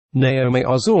Naomi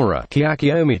Ozora,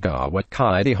 Chiaki Omigawa,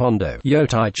 Kaede Hondo,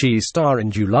 Yotaichi star in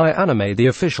July Anime. The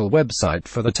official website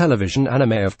for the television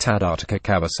anime of Tadatoka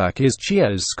Kawasaki's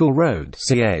Chio's School Road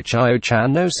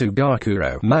Chio-chan no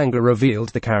Sugakuro manga revealed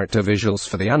the character visuals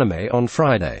for the anime on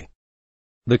Friday.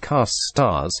 The cast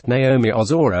stars Naomi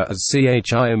Ozora as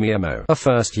Chio Miyamo, a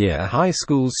first-year high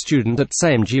school student at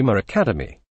Samejima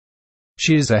Academy.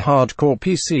 She is a hardcore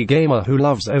PC gamer who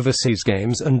loves overseas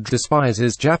games and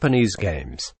despises Japanese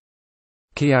games.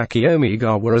 Chiaki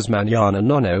Omigawa as Manana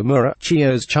Nonomura,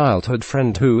 Chio's childhood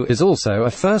friend who is also a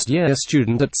first-year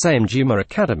student at Samejima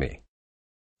Academy.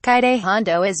 Kaede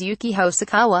Hondo as Yuki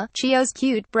Hosokawa, Chio's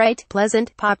cute, bright,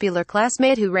 pleasant, popular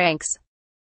classmate who ranks.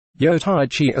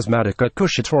 Yotaichi as Madoka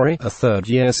Kushitori, a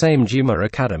third-year Samejima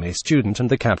Academy student and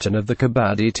the captain of the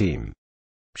kabaddi team.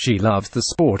 She loves the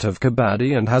sport of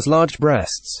kabaddi and has large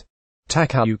breasts.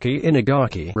 Takayuki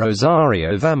Inagaki,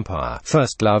 Rosario Vampire,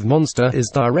 First Love Monster, is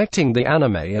directing the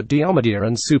anime at Diomedia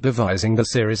and supervising the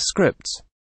series scripts.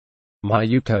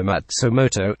 Mayuko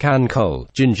Matsumoto,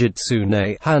 Kankole, Jinjitsu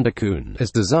ne Handa-kun,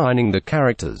 is designing the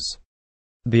characters.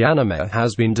 The anime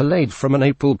has been delayed from an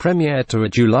April premiere to a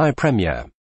July premiere.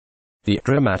 The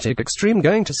dramatic extreme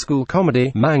going-to-school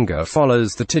comedy manga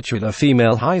follows the titular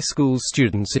female high school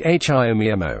student Chio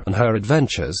Miyamo and her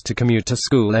adventures to commute to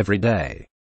school every day.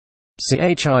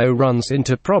 Chio runs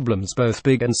into problems both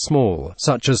big and small,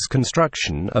 such as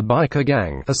construction, a biker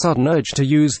gang, a sudden urge to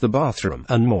use the bathroom,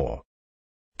 and more.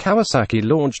 Kawasaki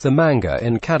launched the manga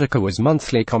in Kadokawa's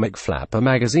monthly comic Flapper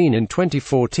magazine in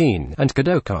 2014, and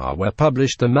Kadokawa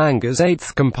published the manga's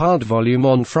 8th compiled volume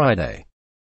on Friday.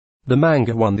 The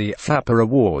manga won the Flapper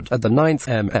Award at the 9th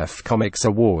MF Comics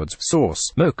Awards. Source: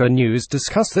 Mocha News.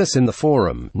 Discuss this in the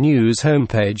forum, news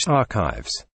homepage,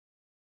 archives.